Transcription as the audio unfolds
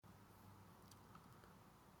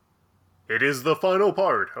It is the final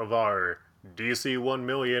part of our DC 1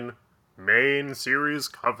 million main series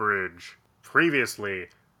coverage. Previously,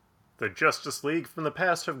 the Justice League from the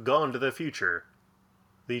past have gone to the future.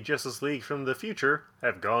 The Justice League from the future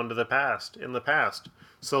have gone to the past. In the past,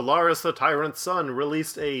 Solaris the Tyrant's son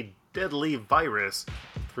released a deadly virus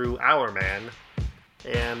through Hourman,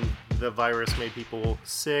 and the virus made people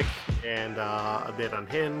sick and a bit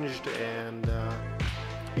unhinged and,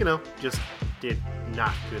 just did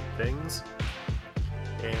not good things.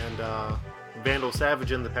 And Vandal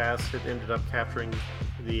Savage in the past had ended up capturing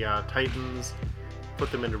the Titans,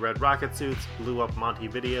 put them into red rocket suits, blew up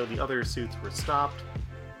Montevideo. The other suits were stopped.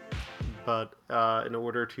 But in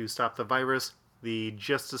order to stop the virus, the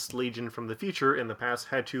Justice Legion from the future in the past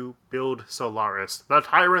had to build Solaris, the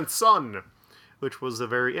Tyrant's son, which was the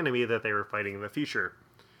very enemy that they were fighting in the future.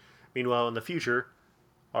 Meanwhile, in the future,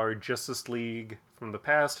 our Justice League from the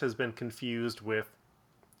past has been confused with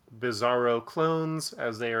Bizarro clones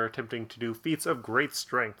as they are attempting to do feats of great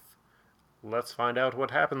strength. Let's find out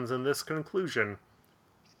what happens in this conclusion.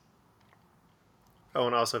 Oh,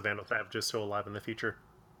 and also Vandal Savage is still alive in the future.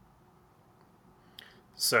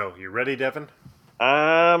 So, you ready, Devin?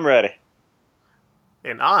 I'm ready.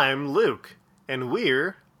 And I'm Luke, and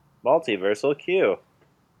we're Multiversal Q.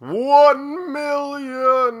 1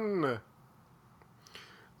 million!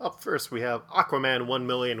 Up first, we have Aquaman 1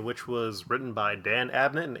 million, which was written by Dan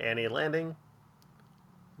Abnett and Annie Landing,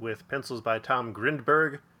 with pencils by Tom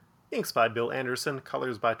Grindberg, inks by Bill Anderson,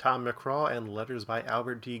 colors by Tom McCraw, and letters by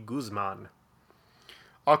Albert D. Guzman.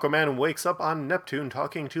 Aquaman wakes up on Neptune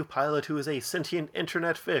talking to Pilot, who is a sentient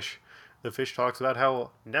internet fish. The fish talks about how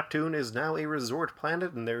Neptune is now a resort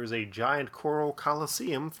planet and there is a giant coral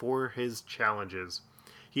coliseum for his challenges.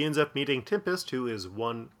 He ends up meeting Tempest, who is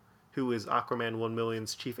Aquaman 1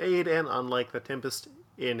 million's chief aide, and unlike the Tempest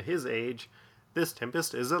in his age, this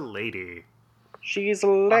Tempest is a lady. She's a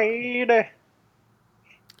lady.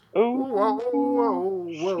 Ooh,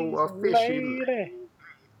 whoa, a fishy lady.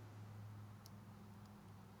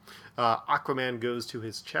 Aquaman goes to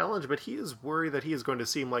his challenge, but he is worried that he is going to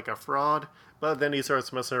seem like a fraud. But then he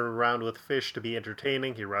starts messing around with fish to be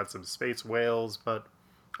entertaining. He rides some space whales, but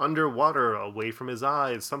underwater, away from his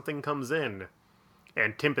eyes, something comes in.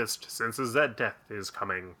 And Tempest senses that death is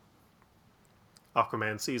coming.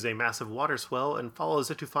 Aquaman sees a massive water swell and follows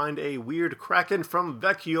it to find a weird kraken from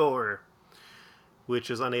Vecchior, which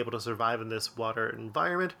is unable to survive in this water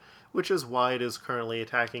environment, which is why it is currently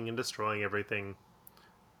attacking and destroying everything.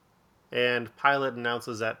 And Pilot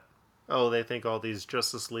announces that, they think all these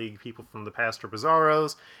Justice League people from the past are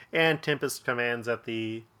Bizarros, and Tempest commands that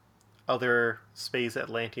the other space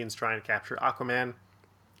Atlanteans try and capture Aquaman.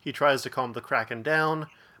 He tries to calm the Kraken down,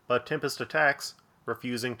 but Tempest attacks,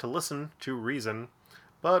 refusing to listen to reason.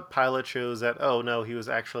 But Pilot shows that, he was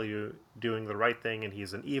actually doing the right thing and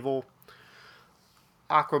he's an evil.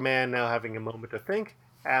 Aquaman, now having a moment to think,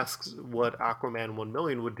 asks what Aquaman 1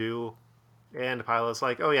 million would do. And Pilot's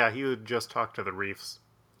like, he would just talk to the reefs.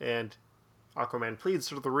 And Aquaman pleads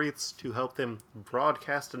to the reefs to help them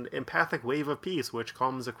broadcast an empathic wave of peace, which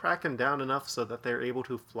calms the Kraken down enough so that they're able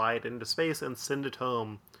to fly it into space and send it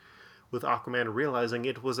home, with Aquaman realizing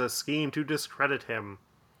it was a scheme to discredit him.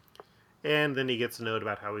 And then he gets a note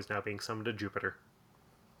about how he's now being summoned to Jupiter.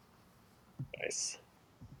 Nice.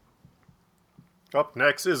 Up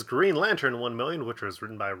next is Green Lantern 1 million, which was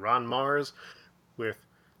written by Ron Mars, with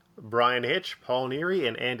Brian Hitch, Paul Neary,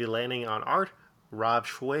 and Andy Lanning on art, Rob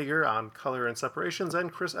Schwager on color and separations,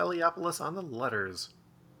 and Chris Eliopoulos on the letters.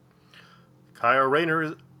 Kyle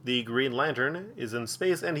Rayner, the Green Lantern, is in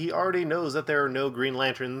space, and he already knows that there are no Green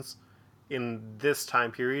Lanterns in this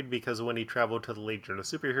time period, because when he traveled to the Legion of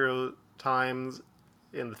Superhero times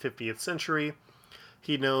in the 50th century,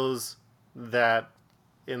 he knows that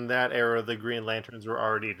in that era the Green Lanterns were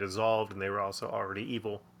already dissolved, and they were also already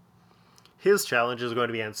evil. His challenge is going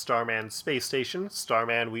to be on Starman's space station.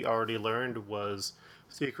 Starman, we already learned, was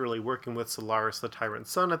secretly working with Solaris the Tyrant's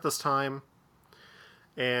son at this time.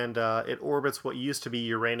 And it orbits what used to be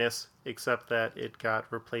Uranus, except that it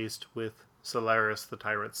got replaced with Solaris the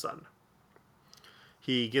Tyrant's son.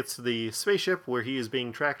 He gets to the spaceship where he is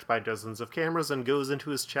being tracked by dozens of cameras and goes into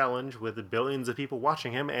his challenge with billions of people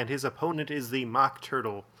watching him, and his opponent is the Mock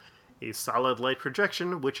Turtle, a solid light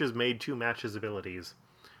projection which is made to match his abilities.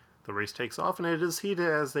 The race takes off, and it is heated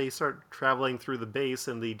as they start traveling through the base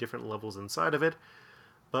and the different levels inside of it.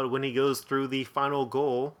 But when he goes through the final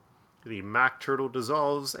goal, the Mock Turtle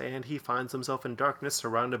dissolves, and he finds himself in darkness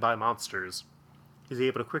surrounded by monsters. He's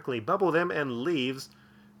able to quickly bubble them and leaves,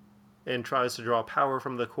 and tries to draw power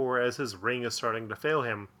from the core as his ring is starting to fail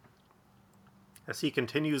him. As he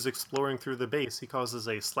continues exploring through the base, he causes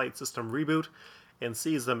a slight system reboot and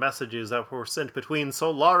sees the messages that were sent between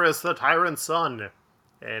Solaris, the Tyrant Sun,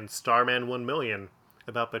 and Starman 1 million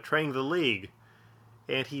about betraying the League.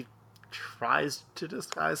 And he tries to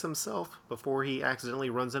disguise himself before he accidentally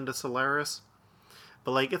runs into Solaris.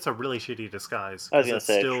 But, like, it's a really shitty disguise. I was 'cause gonna it's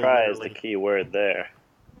say, still try is the literally... key word there.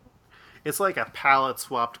 It's like a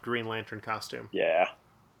palette-swapped Green Lantern costume. Yeah.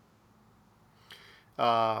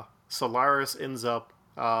 Solaris ends up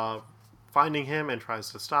finding him and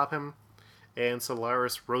tries to stop him. And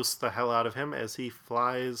Solaris roasts the hell out of him as he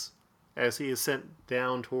is sent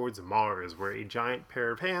down towards Mars, where a giant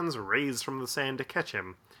pair of hands raised from the sand to catch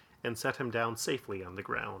him and set him down safely on the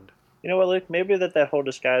ground. You know what, Luke? Maybe that whole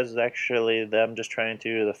disguise is actually them just trying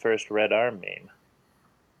to do the first Red Arm meme.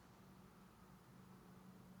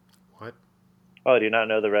 What? Oh, do you not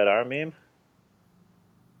know the Red Arm meme?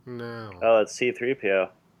 No. Oh, it's C-3PO.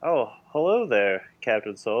 Oh, hello there,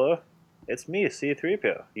 Captain Solo. It's me,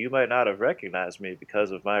 C-3PO. You might not have recognized me because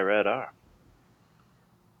of my red arm.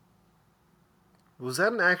 Was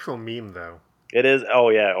that an actual meme, though? It is. Oh,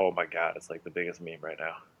 yeah. Oh, my God. It's like the biggest meme right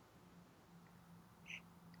now.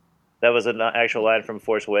 That was an actual line from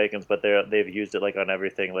Force Awakens, but they've used it like on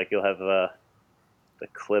everything. Like you'll have the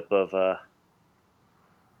clip of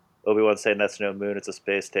Obi-Wan saying that's no moon, it's a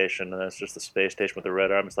space station, and then it's just the space station with the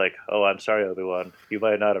red arm. It's like, oh, I'm sorry, Obi-Wan. You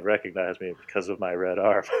might not have recognized me because of my red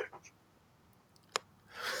arm.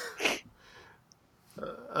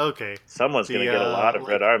 Okay. Someone's going to get a lot of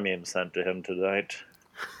red arm memes sent to him tonight.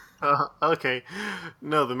 Okay.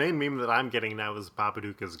 No, the main meme that I'm getting now is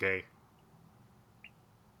Babadook is gay.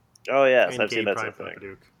 Oh, yes, and I've seen that Pride thing.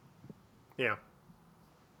 Babadook. Yeah.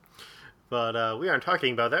 But we aren't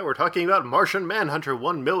talking about that. We're talking about Martian Manhunter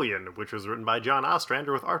 1 million, which was written by John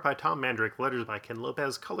Ostrander with art by Tom Mandrick, letters by Ken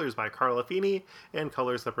Lopez, colors by Carla Feeney, and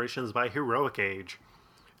color separations by Heroic Age.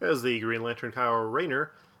 As the Green Lantern Kyle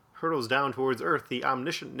Rayner hurtles down towards Earth, the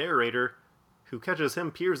omniscient narrator who catches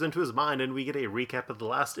him peers into his mind, and we get a recap of the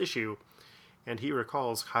last issue. And he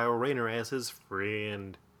recalls Kyle Rayner as his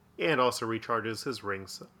friend, and also recharges his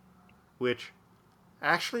rings. Which,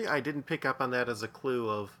 actually, I didn't pick up on that as a clue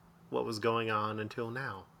of what was going on until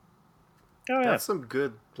now. Oh, yeah. That's some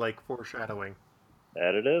good, foreshadowing.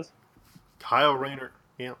 That it is. Kyle Rayner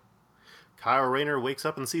wakes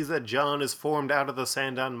up and sees that John is formed out of the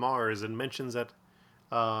sand on Mars, and mentions that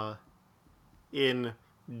in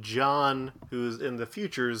John, who's in the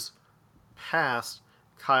future's past,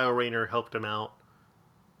 Kyle Rayner helped him out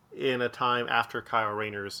in a time after Kyle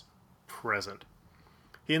Rayner's present.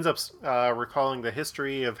 He ends up recalling the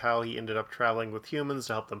history of how he ended up traveling with humans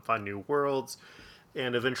to help them find new worlds,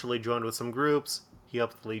 and eventually joined with some groups. He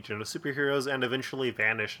helped the Legion of Superheroes, and eventually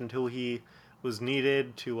vanished until he was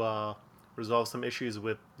needed to resolve some issues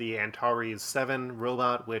with the Antares 7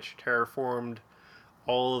 robot, which terraformed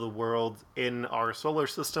all of the worlds in our solar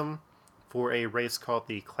system for a race called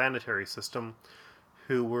the Planetary System,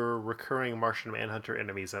 who were recurring Martian Manhunter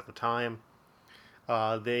enemies at the time.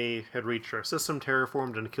 They had reached our system,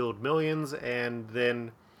 terraformed, and killed millions, and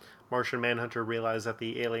then Martian Manhunter realized that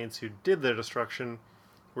the aliens who did the destruction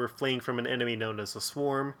were fleeing from an enemy known as the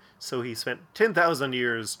Swarm, so he spent 10,000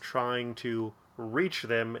 years trying to reach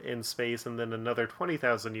them in space, and then another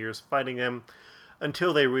 20,000 years fighting them,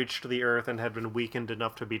 until they reached the Earth and had been weakened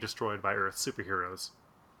enough to be destroyed by Earth's superheroes.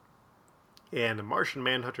 And Martian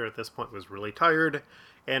Manhunter at this point was really tired,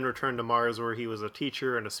 and returned to Mars, where he was a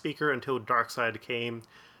teacher and a speaker until Darkseid came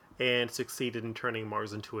and succeeded in turning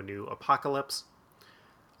Mars into a new apocalypse.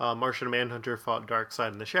 Martian Manhunter fought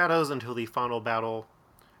Darkseid in the shadows until the final battle,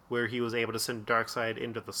 where he was able to send Darkseid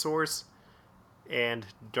into the Source, and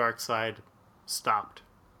Darkseid stopped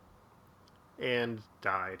and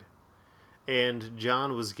died. And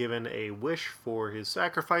John was given a wish for his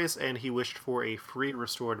sacrifice, and he wished for a free,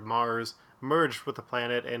 restored Mars, merged with the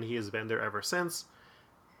planet, and he has been there ever since.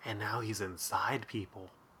 And now he's inside people.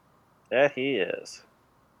 That he is.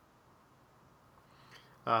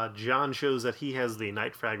 John shows that he has the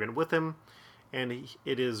Night Fragment with him, and he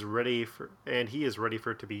is ready for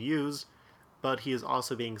it to be used. But he is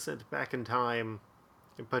also being sent back in time.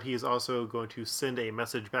 But he is also going to send a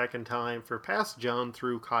message back in time for past John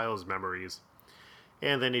through Kyle's memories.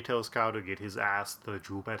 And then he tells Kyle to get his ass to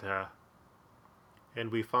Jupiter.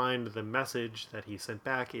 And we find the message that he sent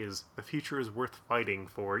back is, the future is worth fighting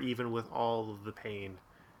for, even with all of the pain.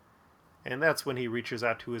 And that's when he reaches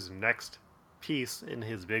out to his next piece in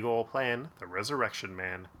his big ol' plan, the Resurrection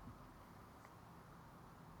Man.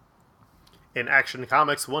 In Action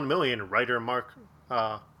Comics 1 million, writer Mark...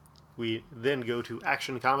 we then go to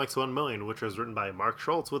Action Comics 1 million, which was written by Mark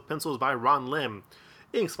Schultz with pencils by Ron Lim.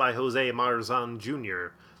 Inks by Jose Marzan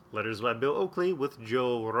Jr., letters by Bill Oakley, with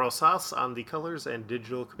Joe Rosas on the colors and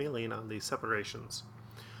Digital Chameleon on the separations.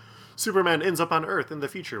 Superman ends up on Earth in the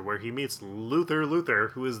future, where he meets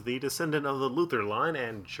Luthor, who is the descendant of the Luthor line,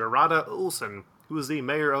 and Gerada Olsen, who is the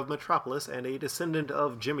mayor of Metropolis and a descendant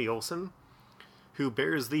of Jimmy Olsen, who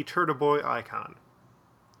bears the Turtle Boy icon.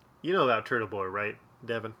 You know about Turtle Boy, right,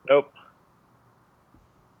 Devin? Nope.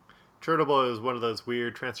 Turtle Boy is one of those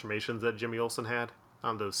weird transformations that Jimmy Olsen had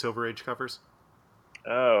on those Silver Age covers.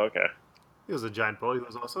 Oh, okay. He was a giant boy, he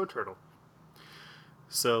was also a turtle.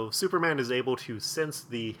 So Superman is able to sense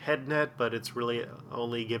the headnet, but it's really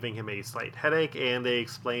only giving him a slight headache, and they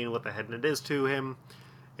explain what the headnet is to him,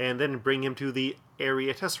 and then bring him to the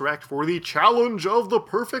Area Tesseract for the challenge of the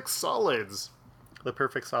perfect solids. The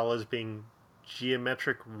perfect solids being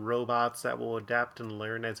geometric robots that will adapt and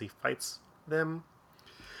learn as he fights them.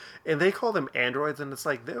 And they call them androids, and it's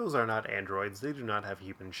like, those are not androids. They do not have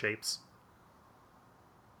human shapes.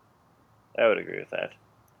 I would agree with that.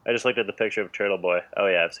 I just looked at the picture of Turtle Boy. Oh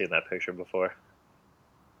yeah, I've seen that picture before.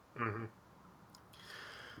 Mm-hmm.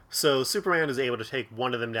 So Superman is able to take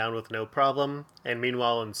one of them down with no problem, and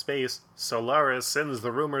meanwhile in space, Solaris sends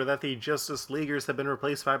the rumor that the Justice Leaguers have been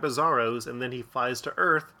replaced by Bizarros, and then he flies to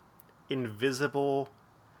Earth, invisible,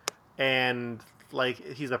 and like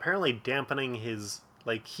he's apparently dampening his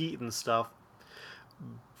like heat and stuff.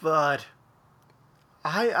 But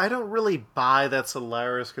I don't really buy that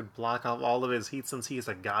Solaris could block off all of his heat since he's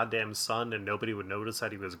a goddamn sun and nobody would notice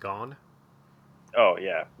that he was gone. Oh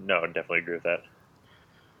yeah, no, I definitely agree with that.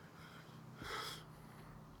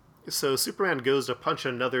 So Superman goes to punch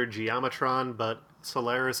another Geometron, but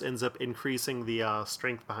Solaris ends up increasing the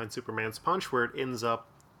strength behind Superman's punch, where it ends up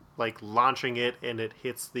like launching it, and it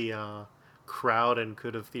hits the crowd and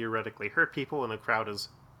could have theoretically hurt people, and the crowd is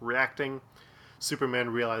reacting. Superman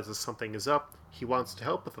realizes something is up. He wants to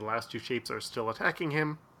help, but the last two shapes are still attacking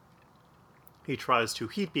him. He tries to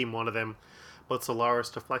heat beam one of them, but Solaris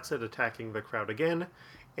deflects it, attacking the crowd again,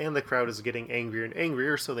 and the crowd is getting angrier and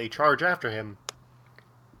angrier, so they charge after him.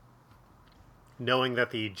 Knowing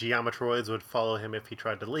that the Geometroids would follow him if he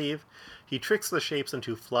tried to leave, he tricks the shapes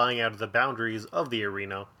into flying out of the boundaries of the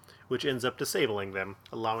arena, which ends up disabling them,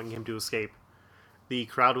 allowing him to escape. The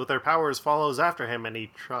crowd with their powers follows after him,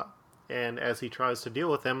 and as he tries to deal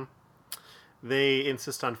with them, they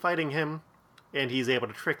insist on fighting him, and he's able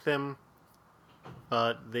to trick them,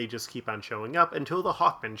 but they just keep on showing up until the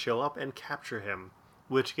Hawkmen show up and capture him,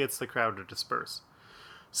 which gets the crowd to disperse.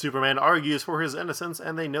 Superman argues for his innocence,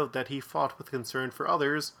 and they note that he fought with concern for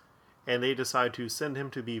others, and they decide to send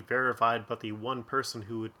him to be verified by the one person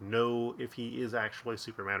who would know if he is actually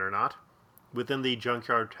Superman or not, within the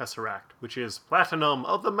Junkyard Tesseract, which is Platinum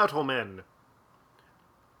of the Metal Men.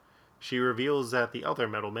 She reveals that the other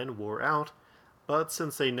Metal Men wore out, but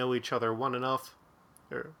since they know each other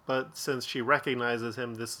but since she recognizes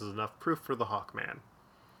him, this is enough proof for the Hawkman.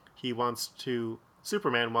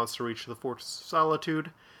 Superman wants to reach the Fortress of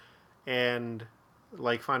Solitude and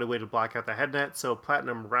find a way to block out the headnet, so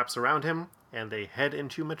Platinum wraps around him, and they head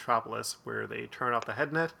into Metropolis, where they turn off the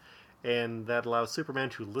headnet, and that allows Superman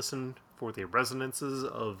to listen for the resonances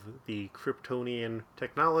of the Kryptonian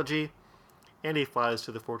technology, and he flies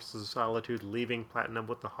to the Fortress of Solitude, leaving Platinum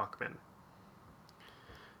with the Hawkmen.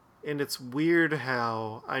 And it's weird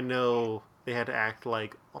how I know they had to act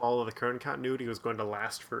like all of the current continuity was going to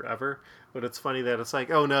last forever, but it's funny that it's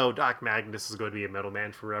like, oh no, Doc Magnus is going to be a Metal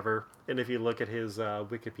Man forever, and if you look at his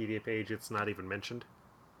Wikipedia page, it's not even mentioned.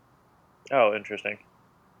 Oh, interesting.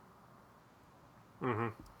 Mm-hmm.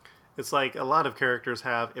 It's like a lot of characters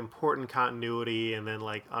have important continuity and then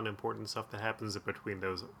unimportant stuff that happens in between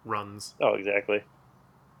those runs. Oh, exactly.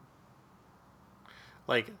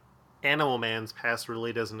 Like, Animal Man's past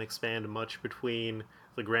really doesn't expand much between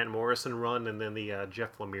the Grant Morrison run and then the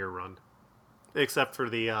Jeff Lemire run, except for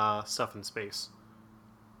the stuff in space.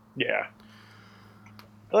 Yeah.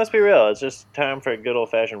 Well, let's be real. It's just time for a good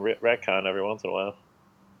old-fashioned retcon every once in a while.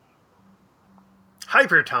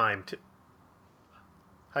 Hyper time,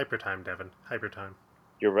 Devin. Hyper time.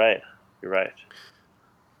 You're right. You're right.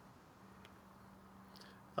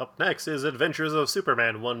 Up next is Adventures of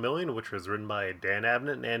Superman 1 Million, which was written by Dan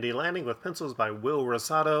Abnett and Andy Lanning, with pencils by Will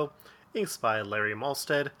Rosado, inks by Larry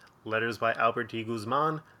Malstead, letters by Albert D.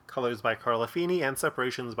 Guzman, colors by Carla Feeney, and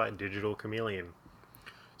separations by Digital Chameleon.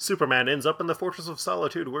 Superman ends up in the Fortress of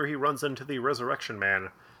Solitude, where he runs into the Resurrection Man.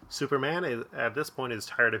 Superman, at this point, is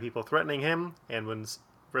tired of people threatening him, and when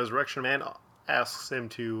Resurrection Man asks him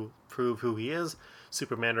to prove who he is,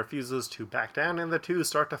 Superman refuses to back down, and the two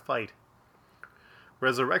start to fight.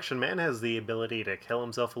 Resurrection Man has the ability to kill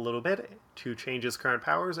himself a little bit to change his current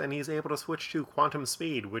powers, and he's able to switch to quantum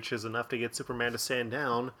speed, which is enough to get Superman to stand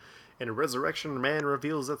down. And Resurrection Man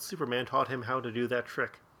reveals that Superman taught him how to do that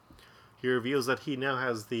trick. He reveals that he now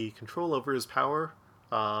has the control over his power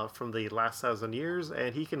from the last 1,000 years,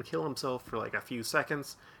 and he can kill himself for like a few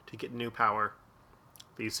seconds to get new power.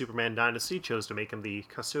 The Superman dynasty chose to make him the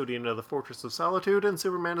custodian of the Fortress of Solitude, and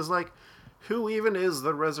Superman is like, who even is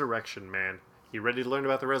the Resurrection Man? You ready to learn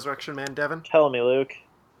about the Resurrection Man, Devin? Tell me, Luke.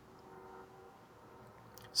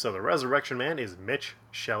 So the Resurrection Man is Mitch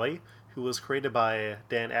Shelley, who was created by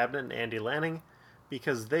Dan Abnett and Andy Lanning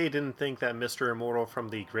because they didn't think that Mr. Immortal from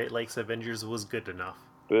the Great Lakes Avengers was good enough.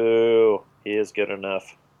 Boo. He is good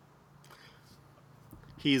enough.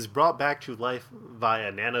 He's brought back to life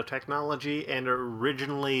via nanotechnology, and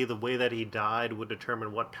originally the way that he died would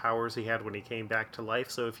determine what powers he had when he came back to life.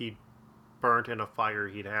 So if he burnt in a fire,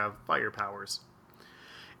 he'd have fire powers.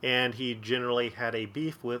 And he generally had a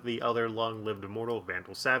beef with the other long-lived immortal,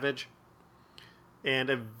 Vandal Savage. And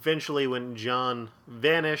eventually, when John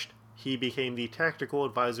vanished, he became the tactical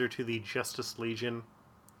advisor to the Justice Legion.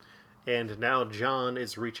 And now John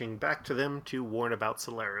is reaching back to them to warn about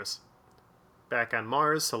Solaris. Back on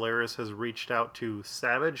Mars, Solaris has reached out to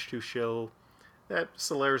Savage to show that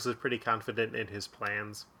Solaris is pretty confident in his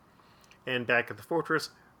plans. And back at the fortress,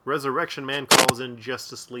 Resurrection Man calls in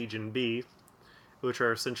Justice Legion B, which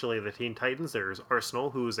are essentially the Teen Titans. There is Arsenal,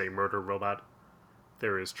 who is a murder robot.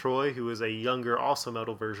 There is Troy, who is a younger, also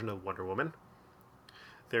metal version of Wonder Woman.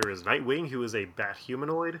 There is Nightwing, who is a bat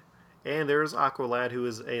humanoid. And there is Aqualad, who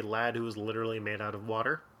is a lad who is literally made out of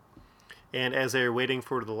water. And as they are waiting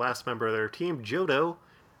for the last member of their team, Johto,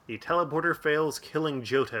 the teleporter fails, killing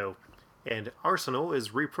Johto. And Arsenal is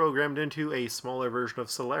reprogrammed into a smaller version of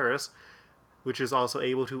Solaris, which is also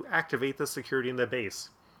able to activate the security in the base.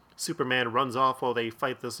 Superman runs off while they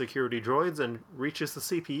fight the security droids and reaches the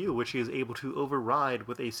CPU, which he is able to override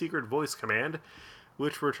with a secret voice command,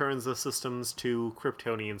 which returns the systems to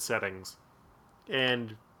Kryptonian settings.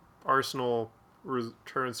 And Arsenal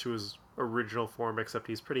returns to his original form, except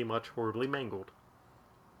he's pretty much horribly mangled.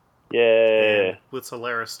 Yay. And with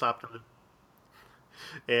Solaris stopped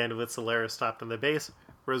in the base,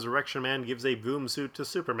 Resurrection Man gives a boom suit to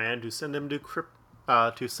Superman to send him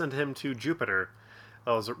to Jupiter.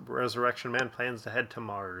 Resurrection Man plans to head to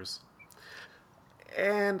Mars.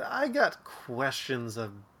 And I got questions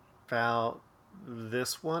about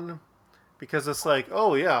this one, because it's like,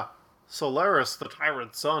 oh yeah, Solaris, the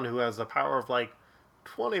tyrant sun who has the power of like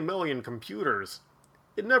 20 million computers,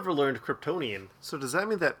 it never learned Kryptonian. So does that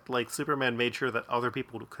mean that like Superman made sure that other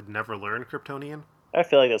people could never learn Kryptonian? I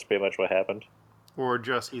feel like that's pretty much what happened. Or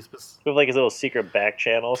just With like his little secret back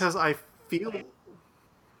channels. Because I feel...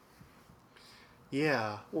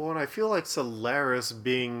 Yeah, well, and I feel like Solaris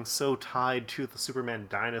being so tied to the Superman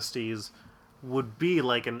dynasties would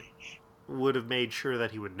have made sure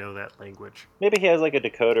that he would know that language. Maybe he has like a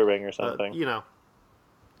decoder ring or something.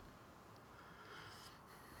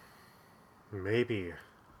 Maybe.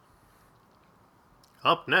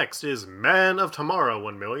 Up next is Man of Tomorrow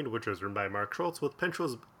 1 Million, which was written by Mark Schultz with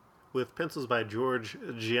pencils by George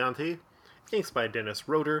Gianti, inks by Dennis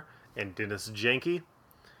Roeder and Dennis Janke,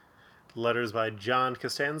 letters by John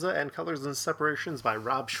Costanza, and colors and separations by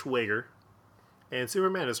Rob Schwager. And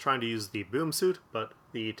Superman is trying to use the boom suit, but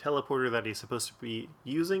the teleporter that he's supposed to be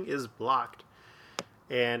using is blocked.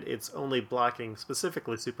 And it's only blocking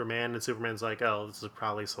specifically Superman, and Superman's like, oh, this is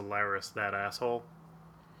probably Solaris, that asshole.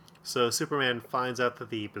 So Superman finds out that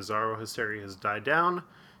the Bizarro hysteria has died down,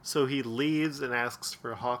 so he leaves and asks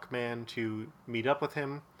for Hawkman to meet up with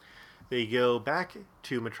him. They go back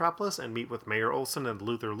to Metropolis and meet with Mayor Olson and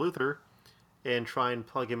Luthor and try and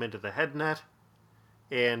plug him into the headnet.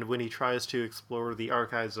 And when he tries to explore the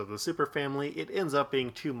archives of the Super Family, it ends up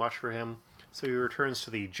being too much for him, so he returns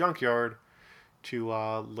to the junkyard to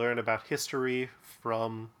learn about history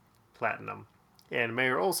from Platinum. And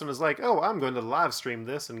Mayor Olson is like, oh, I'm going to live stream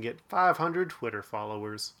this and get 500 Twitter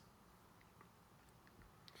followers.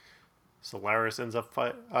 Solaris ends up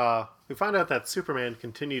we find out that Superman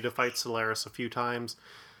continued to fight Solaris a few times,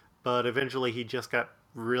 but eventually he just got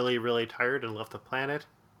really, really tired and left the planet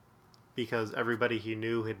because everybody he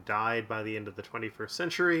knew had died by the end of the 21st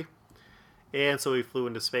century. And so he flew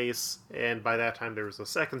into space, and by that time there was a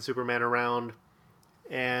second Superman around,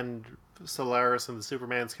 and Solaris and the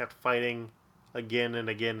Supermans kept fighting again and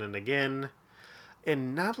again and again.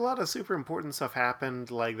 And not a lot of super important stuff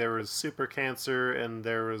happened. Like, there was super cancer, and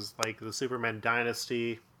there was, like, the Superman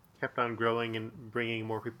dynasty kept on growing and bringing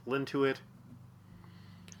more people into it.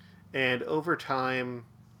 And over time,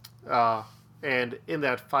 and in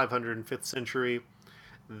that 505th century,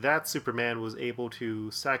 that Superman was able to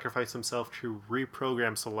sacrifice himself to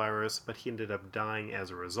reprogram Solaris, but he ended up dying as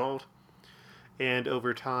a result. And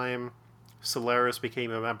over time, Solaris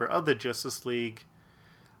became a member of the Justice League,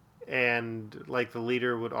 and like the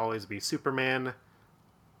leader would always be Superman,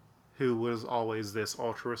 who was always this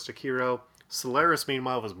altruistic hero. Solaris,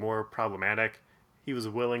 meanwhile, was more problematic. He was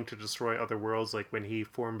willing to destroy other worlds, like when he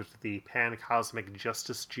formed the Pan-Cosmic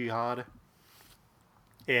Justice Jihad.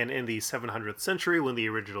 And in the 700th century, when the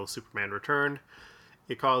original Superman returned,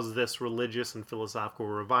 it caused this religious and philosophical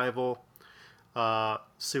revival.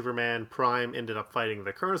 Superman Prime ended up fighting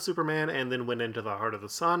the current Superman and then went into the heart of the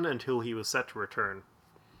sun until he was set to return.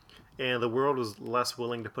 And the world was less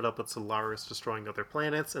willing to put up with Solaris destroying other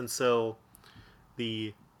planets, and so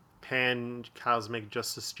the Pan-Cosmic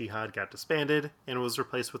Justice Jihad got disbanded and was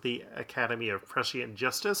replaced with the Academy of Prescient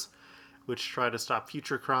Justice, which tried to stop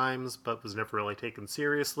future crimes but was never really taken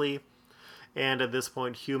seriously. And at this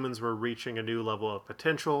point, humans were reaching a new level of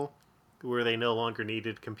potential where they no longer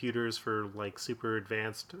needed computers for like super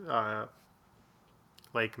advanced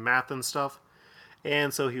like math and stuff.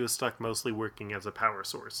 And so he was stuck mostly working as a power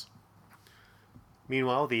source.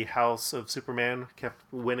 Meanwhile, the House of Superman kept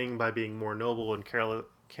winning by being more noble and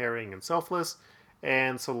caring and selfless,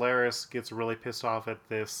 and Solaris gets really pissed off at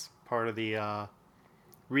this part of the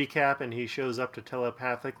recap, and he shows up to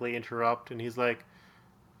telepathically interrupt, and he's like,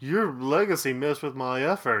 "Your legacy messed with my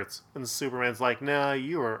efforts." And Superman's like, "Nah,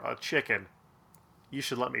 you are a chicken. You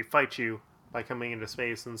should let me fight you," by coming into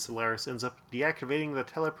space, and Solaris ends up deactivating the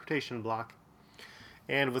teleportation block.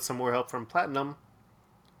 And with some more help from Platinum,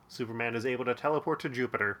 Superman is able to teleport to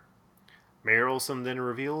Jupiter. Mayor Olsen then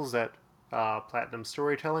reveals that Platinum's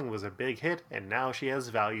storytelling was a big hit, and now she has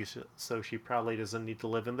value, so she probably doesn't need to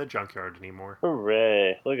live in the junkyard anymore.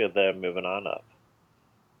 Hooray! Look at them moving on up.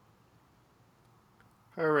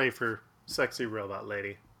 Hooray for sexy robot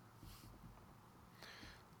lady.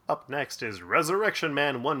 Up next is Resurrection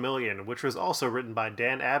Man 1 Million, which was also written by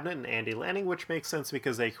Dan Abnett and Andy Lanning, which makes sense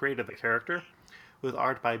because they created the character, with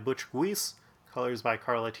art by Butch Guice, colors by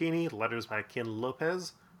Carl Latini, letters by Ken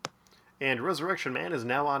Lopez. And Resurrection Man is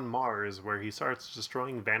now on Mars, where he starts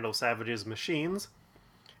destroying Vandal Savage's machines.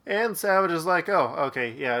 And Savage is like, "Oh,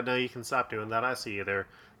 okay, yeah, no, you can stop doing that. I see you there.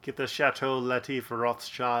 Get the Chateau Latif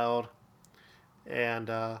Rothschild." And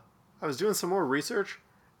I was doing some more research.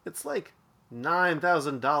 It's like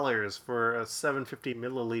 $9,000 for a 750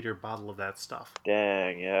 milliliter bottle of that stuff.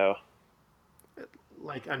 Dang, yo.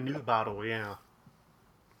 Like a new bottle, yeah.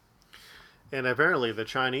 And apparently the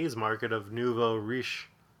Chinese market of nouveau riche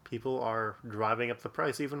people are driving up the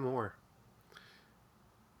price even more.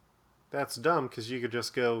 That's dumb, because you could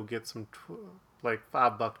just go get some, like,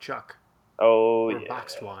 $5 chuck. Oh, or yeah.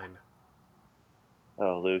 boxed wine.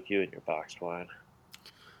 Oh, Luke, you and your boxed wine.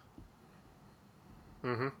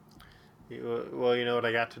 Mm-hmm. Well, you know what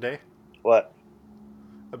I got today? What?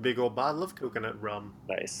 A big old bottle of coconut rum.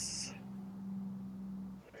 Nice.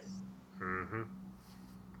 Mm-hmm.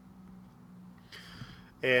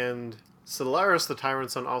 And Solaris the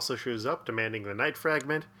Tyrant Son also shows up, demanding the Night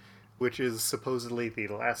Fragment, which is supposedly the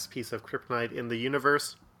last piece of kryptonite in the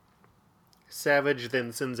universe. Savage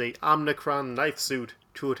then sends a Omnicron knife suit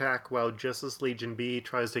to attack while Justice Legion B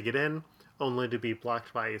tries to get in, only to be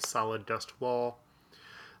blocked by a solid dust wall.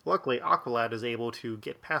 Luckily, Aqualad is able to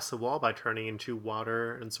get past the wall by turning into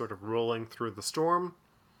water and sort of rolling through the storm.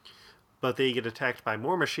 But they get attacked by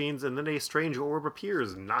more machines, and then a strange orb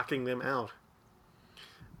appears, knocking them out.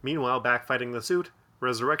 Meanwhile, back fighting the suit,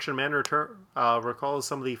 Resurrection Man recalls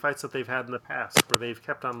some of the fights that they've had in the past, where they've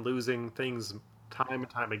kept on losing things time and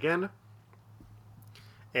time again.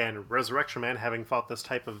 And Resurrection Man, having fought this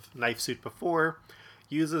type of knife suit before,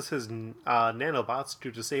 uses his nanobots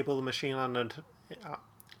to disable the machine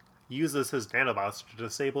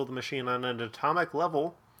on an atomic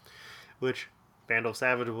level, which Vandal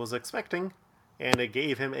Savage was expecting, and it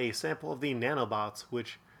gave him a sample of the nanobots,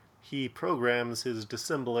 which he programs his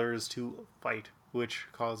dissemblers to fight, which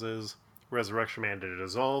causes Resurrection Man to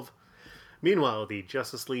dissolve. Meanwhile, the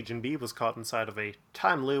Justice Legion B was caught inside of a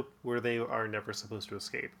time loop where they are never supposed to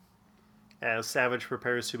escape. As Savage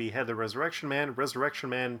prepares to behead the Resurrection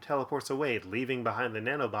Man teleports away, leaving behind the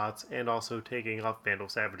nanobots and also taking off Vandal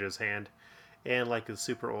Savage's hand and like a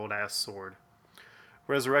super old-ass sword.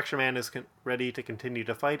 Resurrection Man is ready to continue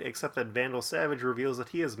to fight, except that Vandal Savage reveals that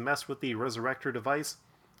he has messed with the Resurrector device,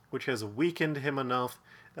 which has weakened him enough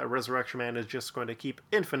that Resurrection Man is just going to keep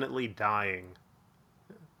infinitely dying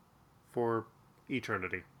for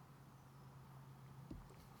eternity.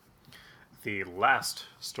 The last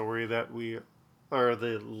story the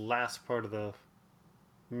last part of the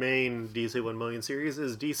main DC 1 Million series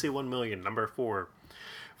is DC 1 Million, number 4,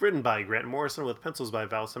 Written by Grant Morrison with pencils by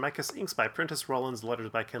Val Zemeckis, inks by Prentice Rollins, letters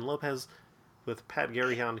by Ken Lopez, with Pat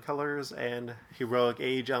Garrett on colors, and Heroic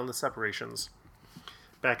Age on the separations.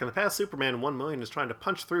 Back in the past, Superman 1 million is trying to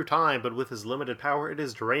punch through time, but with his limited power, it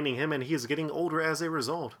is draining him, and he is getting older as a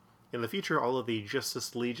result. In the future, all of the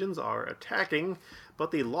Justice Legions are attacking, but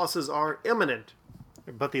the losses are imminent.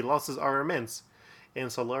 But the losses are immense,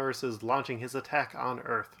 and Solaris is launching his attack on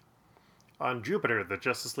Earth. On Jupiter, the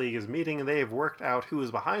Justice League is meeting, and they have worked out who is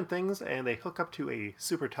behind things, and they hook up to a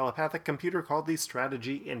super telepathic computer called the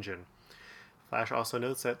Strategy Engine. Flash also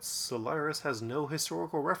notes that Solaris has no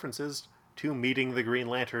historical references to meeting the Green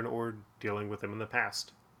Lantern or dealing with him in the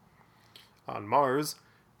past. On Mars,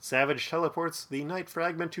 Savage teleports the Night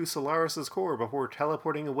Fragment to Solaris' core before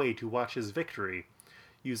teleporting away to watch his victory,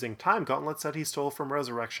 using time gauntlets that he stole from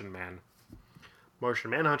Resurrection Man.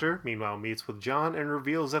 Martian Manhunter, meanwhile, meets with John and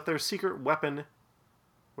reveals that their secret weapon...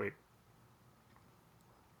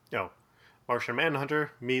 Martian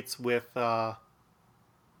Manhunter meets with... Martian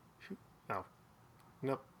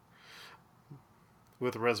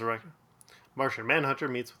Manhunter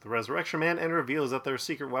meets with the Resurrection Man and reveals that their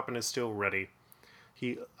secret weapon is still ready.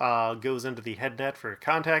 He goes into the headnet for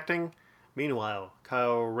contacting. Meanwhile,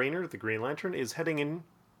 Kyle Rayner, the Green Lantern, is heading in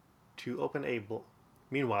to open a...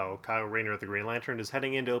 Kyle Rayner, the Green Lantern, is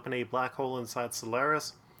heading in to open a black hole inside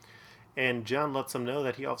Solaris, and John lets him know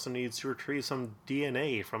that he also needs to retrieve some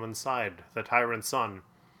DNA from inside the Tyrant Sun.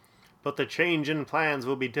 But the change in plans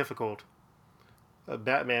will be difficult.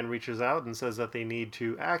 Batman reaches out and says that they need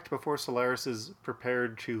to act before Solaris is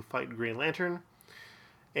prepared to fight Green Lantern,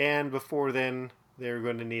 and before then, they're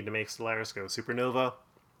going to need to make Solaris go supernova.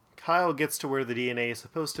 Kyle gets to where the DNA is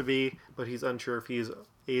supposed to be, but he's unsure if he's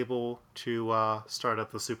able to start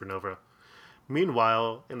up the supernova.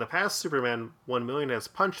 Meanwhile, in the past, Superman 1 million has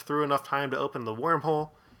punched through enough time to open the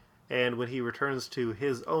wormhole, and when he returns to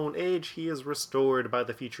his own age, he is restored by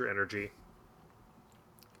the future energy.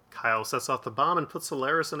 Kyle sets off the bomb and puts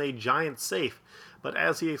Solaris in a giant safe, but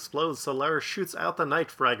as he explodes, Solaris shoots out the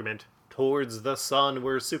Night Fragment towards the sun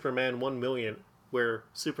where Superman 1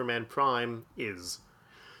 Prime is.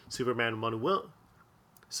 Superman 1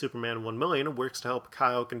 million works to help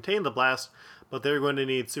Kyle contain the blast, but they're going to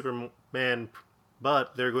need Superman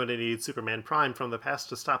Prime from the past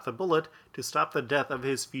to stop the bullet, to stop the death of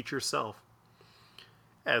his future self.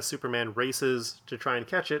 As Superman races to try and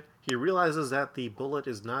catch it, he realizes that the bullet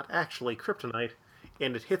is not actually kryptonite,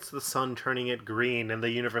 and it hits the sun, turning it green, and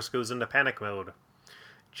the universe goes into panic mode.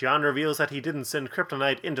 John reveals that he didn't send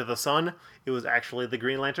kryptonite into the sun, it was actually the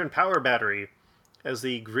Green Lantern power battery, as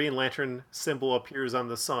the Green Lantern symbol appears on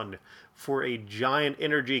the sun, for a giant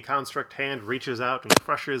energy construct hand reaches out and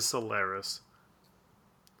crushes Solaris.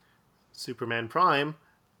 Superman Prime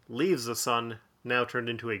leaves the sun, now turned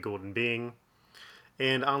into a golden being,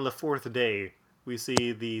 and on the fourth day, we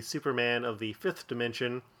see the Superman of the fifth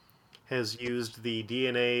dimension has used the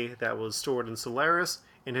DNA that was stored in Solaris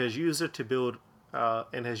and has used it to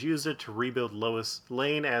rebuild Lois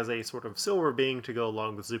Lane as a sort of silver being to go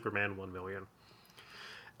along with Superman 1 million.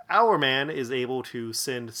 Our Man is able to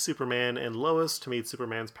send Superman and Lois to meet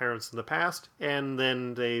Superman's parents in the past, and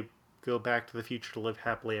then they go back to the future to live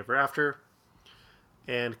happily ever after.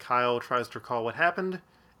 And Kyle tries to recall what happened,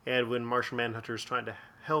 and when Martian Manhunter is trying to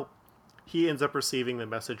help, he ends up receiving the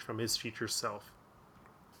message from his future self.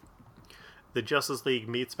 The Justice League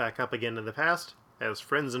meets back up again in the past, as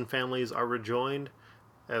friends and families are rejoined,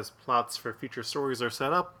 as plots for future stories are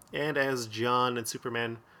set up, and as John and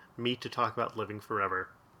Superman meet to talk about living forever.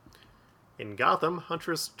 In Gotham,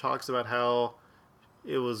 Huntress talks about how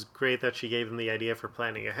it was great that she gave him the idea for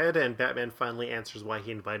planning ahead, and Batman finally answers why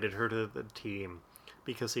he invited her to the team,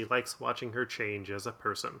 because he likes watching her change as a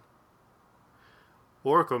person.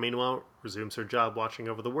 Oracle, meanwhile, resumes her job watching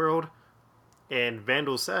over the world, and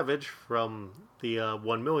Vandal Savage from the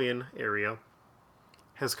 1 million area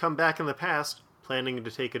has come back in the past, planning to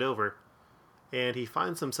take it over, and he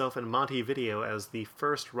finds himself in Montevideo as the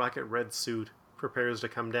first Rocket Red suit prepares to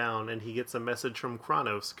come down, and he gets a message from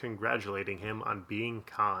Kronos congratulating him on being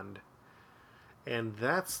conned. And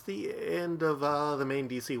that's the end of the main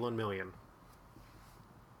DC 1 million.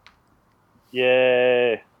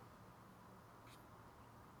 Yay!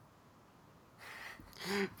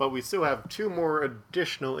 But we still have 2 more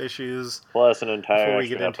additional issues Plus an entire before we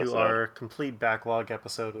get extra into episode. our complete backlog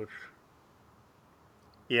episode, which...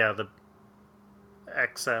 yeah, the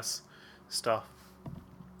excess stuff.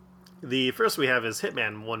 The first we have is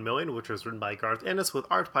Hitman 1 million, which was written by Garth Ennis, with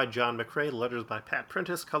art by John McCrae, letters by Pat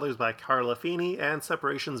Prentice, colors by Carla Feeney, and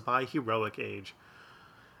separations by Heroic Age.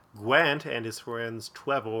 Gwant and his friends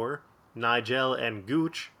Trevor, Nigel, and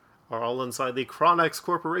Gooch are all inside the Chronex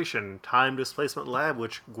Corporation time displacement lab,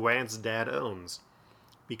 which Grant's dad owns.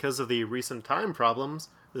 Because of the recent time problems,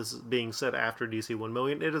 this is being said after DC 1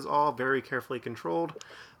 million, it is all very carefully controlled,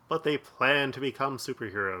 but they plan to become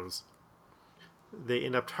superheroes. They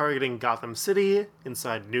end up targeting Gotham City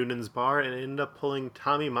inside Noonan's bar and end up pulling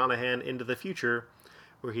Tommy Monahan into the future,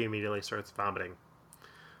 where he immediately starts vomiting.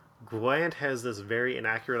 Grant has this very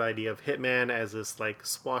inaccurate idea of Hitman as this like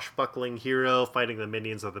swashbuckling hero fighting the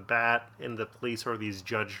minions of the Bat, and the police are these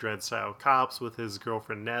Judge Dredd style cops with his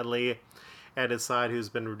girlfriend Natalie at his side, who's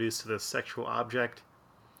been reduced to this sexual object.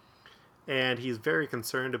 And he's very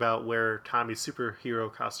concerned about where Tommy's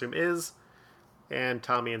superhero costume is, and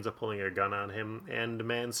Tommy ends up pulling a gun on him and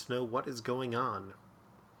demands to know what is going on.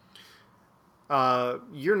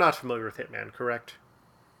 You're not familiar with Hitman, correct?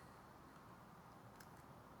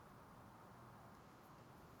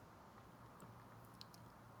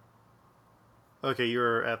 Okay,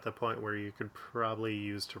 you're at the point where you could probably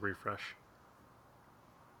use to refresh.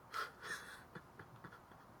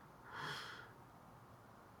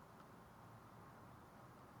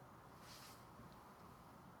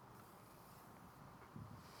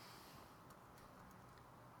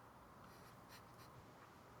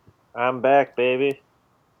 I'm back, baby.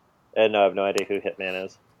 And no, I have no idea who Hitman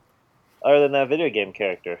is. Other than that video game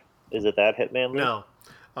character. Is it that Hitman? Lee? No.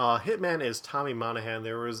 Hitman is Tommy Monahan.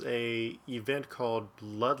 There was a event called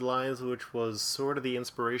Bloodlines, which was sort of the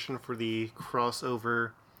inspiration for the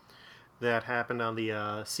crossover that happened on the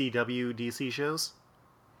CW DC shows.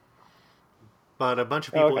 But a bunch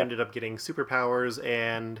of people ended up getting superpowers,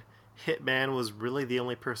 and Hitman was really the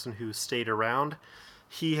only person who stayed around.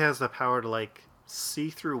 He has the power to, like, see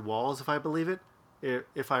through walls, if I believe it,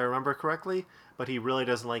 if I remember correctly, but he really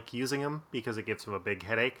doesn't like using them because it gives him a big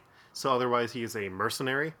headache. So otherwise he is a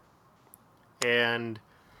mercenary. And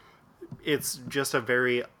it's just a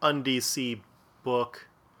very un-DC book,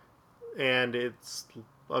 and it's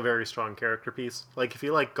a very strong character piece. Like, if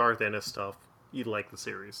you like Garth Ennis stuff, you'd like the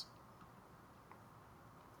series.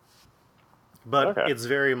 But it's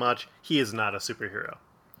very much, he is not a superhero.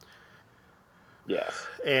 Yes.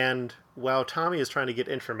 And while Tommy is trying to get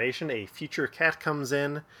information, a future cat comes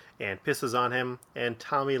in and pisses on him, and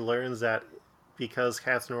Tommy learns that because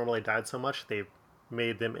cats normally died so much, they've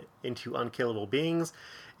made them into unkillable beings,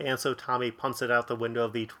 and so Tommy punts it out the window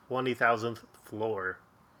of the 20,000th floor.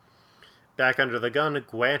 Back under the gun,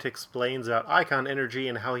 Grant explains about Icon Energy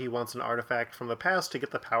and how he wants an artifact from the past to get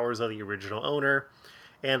the powers of the original owner,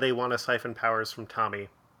 and they want to siphon powers from Tommy.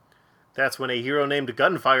 That's when a hero named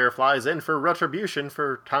Gunfire flies in for retribution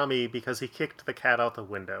for Tommy because he kicked the cat out the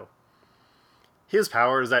window. His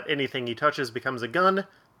power is that anything he touches becomes a gun,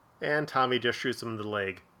 and Tommy just shoots him in the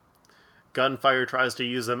leg. Gunfire tries to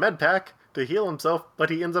use a med pack to heal himself, but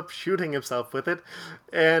he ends up shooting himself with it,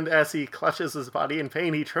 and as he clutches his body in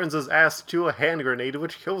pain, he turns his ass to a hand grenade,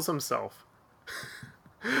 which kills himself.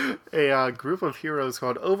 A group of heroes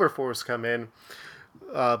called Overforce come in,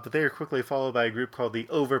 but they are quickly followed by a group called the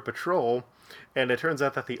Over Patrol, and it turns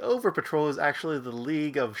out that the Over Patrol is actually the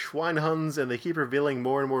League of Schweinhunds, and they keep revealing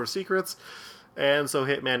more and more secrets, and so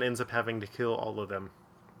Hitman ends up having to kill all of them.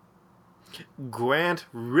 Grant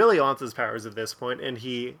really wants his powers at this point, and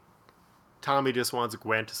Tommy just wants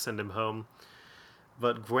Grant to send him home.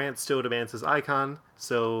 But Grant still demands his icon,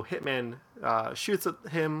 so Hitman shoots at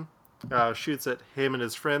him and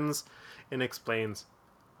his friends, and explains,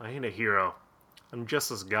 "I ain't a hero. I'm just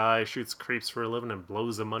this guy who shoots creeps for a living and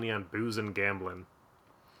blows the money on booze and gambling."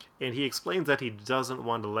 And he explains that he doesn't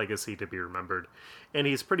want a legacy to be remembered, and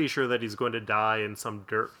he's pretty sure that he's going to die in some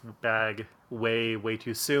dirtbag way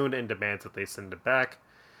too soon, and demands that they send him back,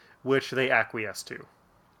 which they acquiesce to.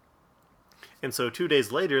 And so 2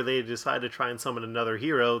 days later, they decide to try and summon another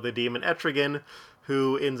hero, the demon Etrigan,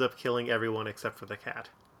 who ends up killing everyone except for the cat.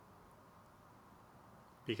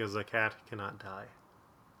 Because the cat cannot die.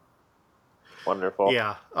 Wonderful.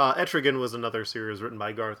 Yeah. Etrigan was another series written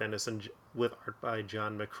by Garth Ennis and with art by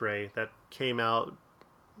John McCrae that came out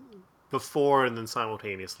before and then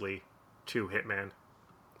simultaneously to Hitman,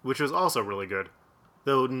 which was also really good,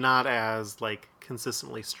 though not as, like,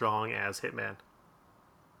 consistently strong as Hitman.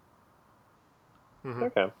 Mm-hmm.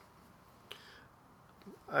 Okay.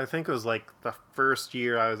 I think it was like the first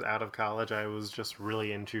year I was out of college, I was just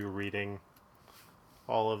really into reading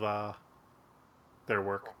all of their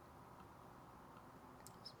work.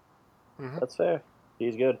 Mm-hmm. That's fair.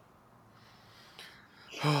 He's good.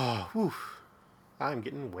 Oh, I'm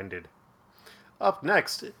getting winded. Up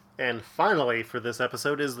next, and finally for this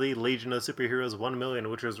episode, is the Legion of Superheroes 1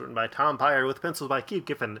 Million, which was written by Tom Peyer with pencils by Keith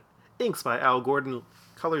Giffen, inks by Al Gordon,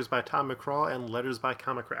 colors by Tom McCraw, and letters by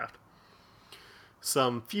Comicraft.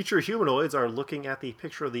 Some future humanoids are looking at the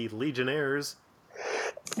picture of the Legionnaires,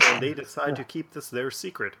 and they decide to keep this their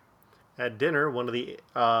secret. At dinner, one of the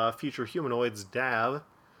future humanoids, Dav,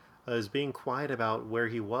 is being quiet about where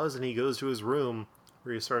he was, and he goes to his room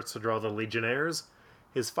where he starts to draw the Legionnaires.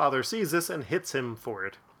 His father sees this and hits him for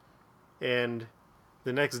it. And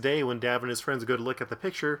the next day, when Dav and his friends go to look at the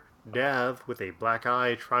picture, Dav, with a black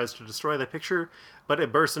eye, tries to destroy the picture, but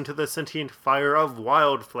it bursts into the sentient fire of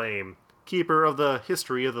Wildflame, keeper of the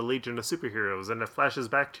history of the Legion of Superheroes, and it flashes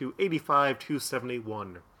back to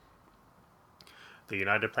 85-71. The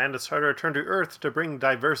United Planets try to return to Earth to bring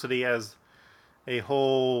diversity as a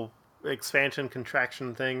whole expansion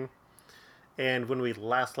contraction thing. And when we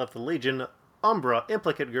last left the Legion, Umbra,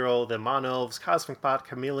 Implicate Girl, the Mon-Elves, Cosmic Bot,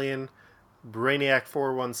 Chameleon, Brainiac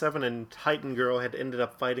 417, and Titan Girl had ended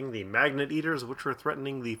up fighting the Magnet Eaters, which were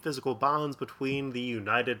threatening the physical bonds between the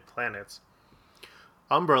United Planets.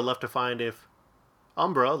 Umbra left to find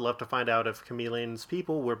out if Chameleon's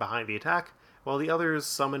people were behind the attack, while the others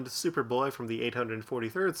summoned Superboy from the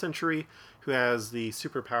 843rd century, who has the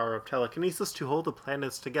superpower of telekinesis to hold the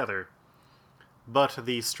planets together. But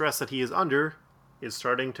the stress that he is under is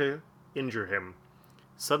starting to injure him.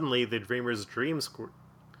 Suddenly, the dreamer's dream screen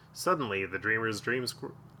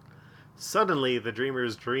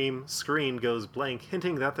goes blank,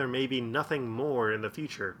 hinting that there may be nothing more in the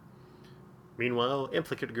future. Meanwhile,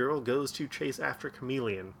 Implicate Girl goes to chase after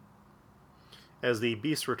Chameleon. As the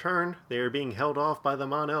beasts return, they are being held off by the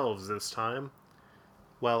Mon-Elves this time.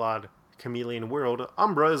 While on Chameleon World,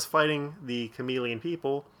 Umbra is fighting the Chameleon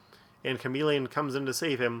people, and Chameleon comes in to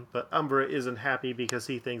save him, but Umbra isn't happy because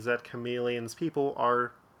he thinks that Chameleon's people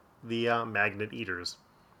are the Magnet Eaters,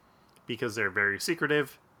 because they're very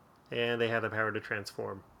secretive, and they have the power to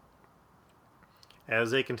transform. As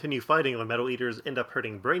they continue fighting, the Metal Eaters end up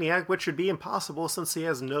hurting Brainiac, which should be impossible since he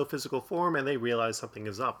has no physical form, and they realize something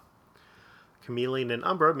is up. Chameleon and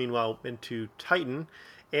Umbra, meanwhile, into Titan,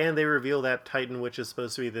 and they reveal that Titan, which is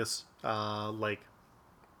supposed to be this,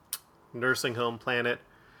 nursing home planet,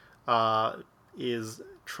 is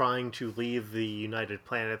trying to leave the United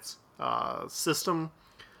Planets system.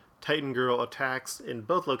 Titan Girl attacks in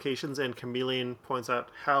both locations, and Chameleon points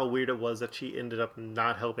out how weird it was that she ended up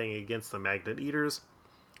not helping against the Magnet Eaters.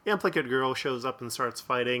 Implicate Girl shows up and starts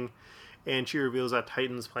fighting, and she reveals that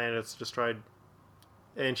Titan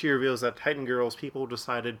Girl's people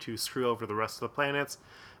decided to screw over the rest of the planets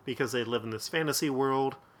because they live in this fantasy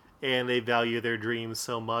world, and they value their dreams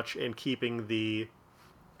so much, and keeping the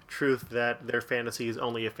truth that their fantasy is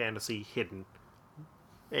only a fantasy hidden.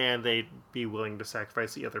 And they'd be willing to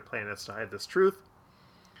sacrifice the other planets to hide this truth.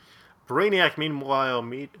 Brainiac, meanwhile,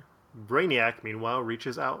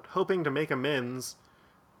 reaches out, hoping to make amends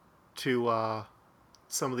to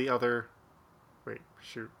some of the other...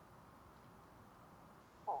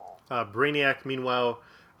 Brainiac, meanwhile,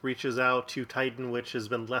 reaches out to Titan, which has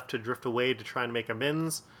been left to drift away to try and make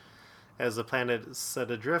amends, as the planet is set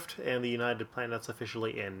adrift, and the United Planets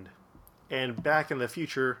officially end. And back in the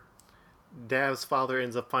future, Dav's father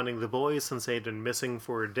ends up finding the boys since they had been missing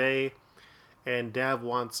for a day, and Dav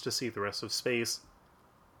wants to see the rest of space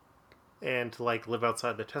and to live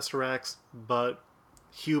outside the Tesseracts, but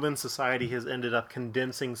human society has ended up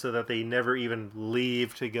condensing so that they never even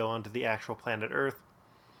leave to go onto the actual planet Earth,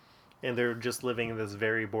 and they're just living in this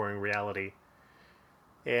very boring reality.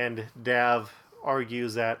 And Dav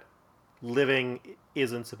argues that living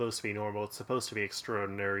isn't supposed to be normal, it's supposed to be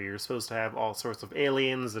extraordinary. You're supposed to have all sorts of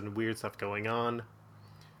aliens and weird stuff going on.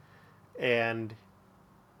 And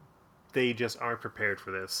they just aren't prepared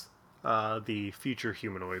for this. The future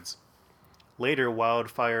humanoids. Later,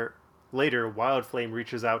 Wildflame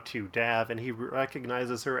reaches out to Dav, and he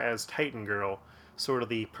recognizes her as Titan Girl, sort of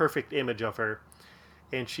the perfect image of her.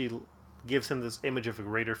 And she gives him this image of a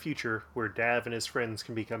greater future where Dav and his friends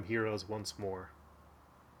can become heroes once more.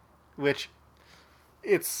 Which,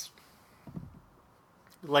 it's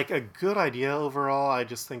a good idea overall. I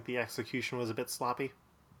just think the execution was a bit sloppy.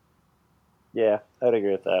 Yeah, I'd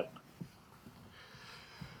agree with that.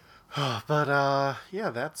 But, yeah,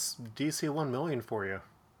 that's DC 1 million for you.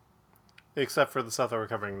 Except for the stuff that we're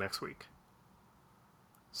covering next week.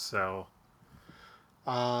 So,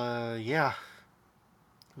 yeah.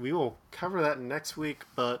 We will cover that next week,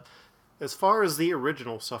 but as far as the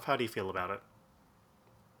original stuff, how do you feel about it?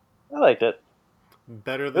 I liked it.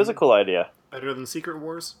 It was a cool idea. Better than Secret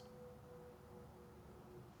Wars?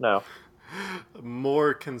 No.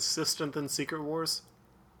 More consistent than Secret Wars?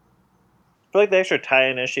 I feel like the extra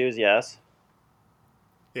tie-in issues, yes.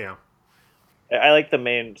 Yeah. I like the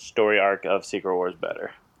main story arc of Secret Wars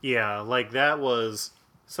better. Yeah, that was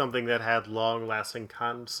something that had long-lasting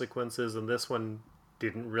consequences, and this one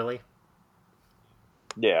didn't really.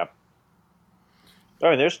 Yeah. I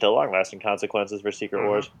mean, there's still long-lasting consequences for Secret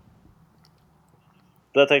Wars.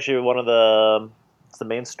 That's actually one of it's the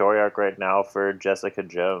main story arc right now for Jessica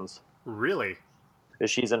Jones. Really?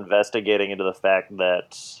 Is she's investigating into the fact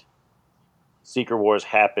that Secret Wars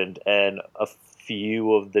happened and a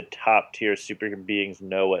few of the top tier super beings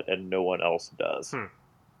know it and no one else does.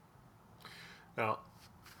 Now,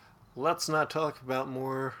 let's not talk about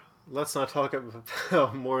more. Let's not talk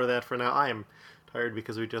about more of that for now. I am tired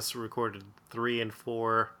because we just recorded 3 and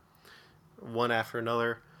 4, one after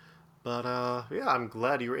another. But yeah, I'm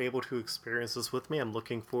glad you were able to experience this with me. I'm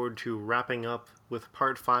looking forward to wrapping up with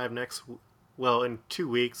part 5 in 2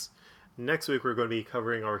 weeks. Next week we're going to be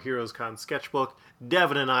covering our Heroes Con sketchbook.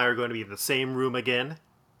 Devin and I are going to be in the same room again.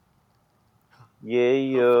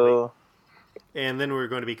 Yeah. And then we're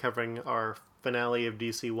going to be covering our finale of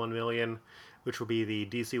DC 1 million, which will be the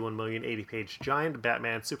DC 1 million 80-page giant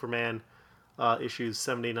Batman Superman issues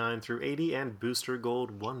 79 through 80 and Booster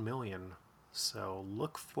Gold 1 million. So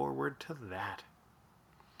look forward to that.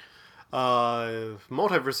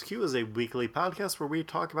 Multiverse Q is a weekly podcast where we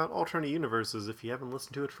talk about alternate universes. If you haven't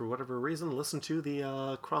listened to it for whatever reason, listen to the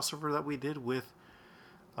crossover that we did with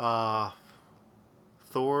Thor,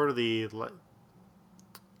 with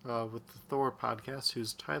the Thor podcast,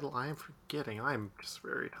 whose title I am forgetting. I'm just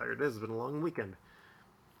very tired. It has been a long weekend.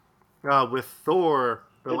 With Thor,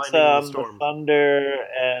 the It's Lightning and the Storm. the Thunder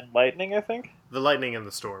and Lightning, I think. The Lightning and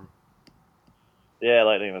the Storm. Yeah,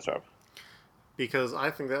 Lightning and the Storm. Because I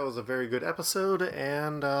think that was a very good episode,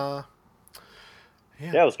 and yeah,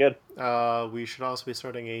 it was good. We should also be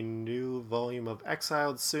starting a new volume of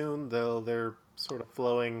Exiled soon, though they're sort of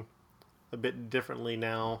flowing a bit differently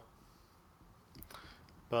now.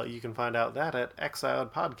 But you can find out that at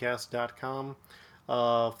exiledpodcast.com.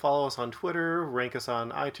 Follow us on Twitter, rank us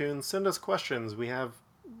on iTunes, send us questions. We have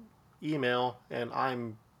email, and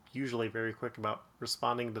I'm usually very quick about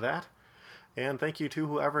responding to that. And thank you to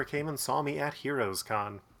whoever came and saw me at Heroes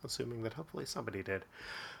Con, assuming that hopefully somebody did.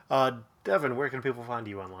 Devin, where can people find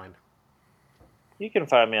you online? You can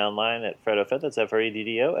find me online at FreddoFett, that's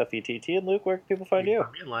FreddoFett. And Luke, where can people find you? You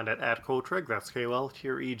can find me online at Koltreg, that's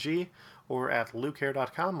KOLTREG, or at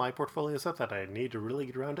lukehair.com. My portfolio is up that I need to really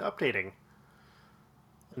get around to updating.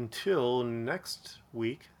 Until next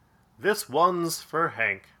week, this one's for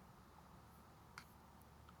Hank.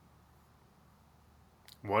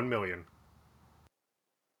 1 million.